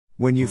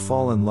When you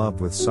fall in love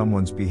with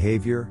someone's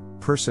behavior,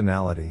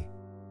 personality,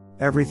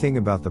 everything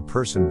about the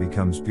person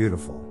becomes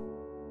beautiful.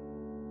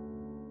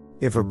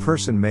 If a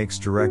person makes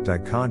direct eye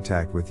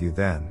contact with you,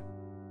 then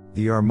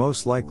they are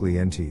most likely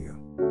into you.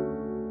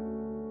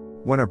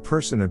 When a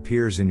person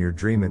appears in your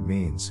dream, it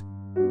means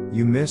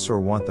you miss or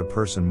want the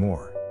person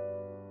more.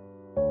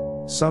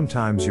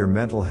 Sometimes your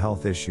mental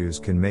health issues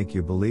can make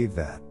you believe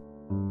that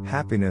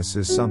happiness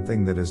is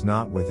something that is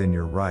not within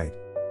your right,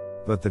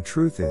 but the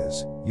truth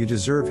is, you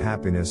deserve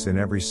happiness in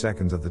every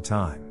second of the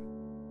time.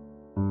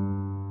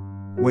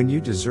 When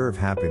you deserve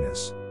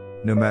happiness,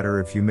 no matter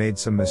if you made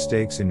some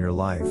mistakes in your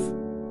life,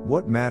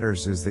 what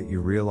matters is that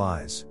you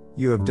realize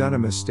you have done a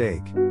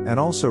mistake, and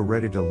also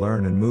ready to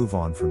learn and move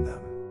on from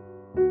them.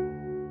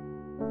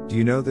 Do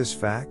you know this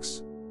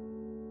facts?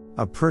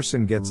 A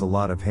person gets a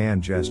lot of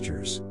hand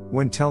gestures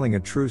when telling a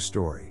true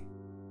story.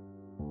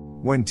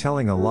 When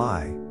telling a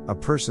lie, a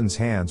person's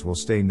hands will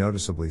stay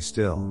noticeably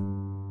still.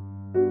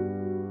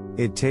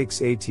 It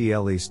takes at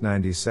least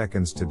 90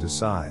 seconds to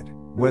decide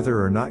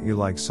whether or not you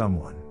like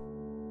someone.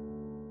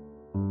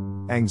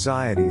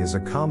 Anxiety is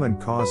a common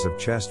cause of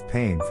chest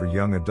pain for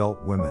young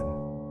adult women.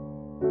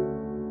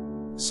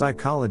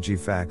 Psychology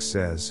Facts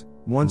says,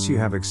 once you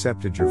have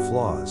accepted your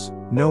flaws,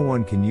 no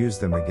one can use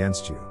them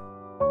against you.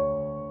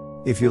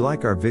 If you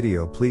like our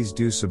video, please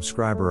do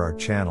subscribe to our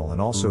channel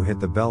and also hit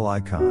the bell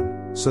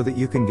icon so that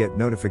you can get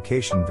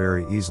notification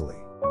very easily.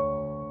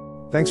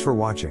 Thanks for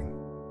watching.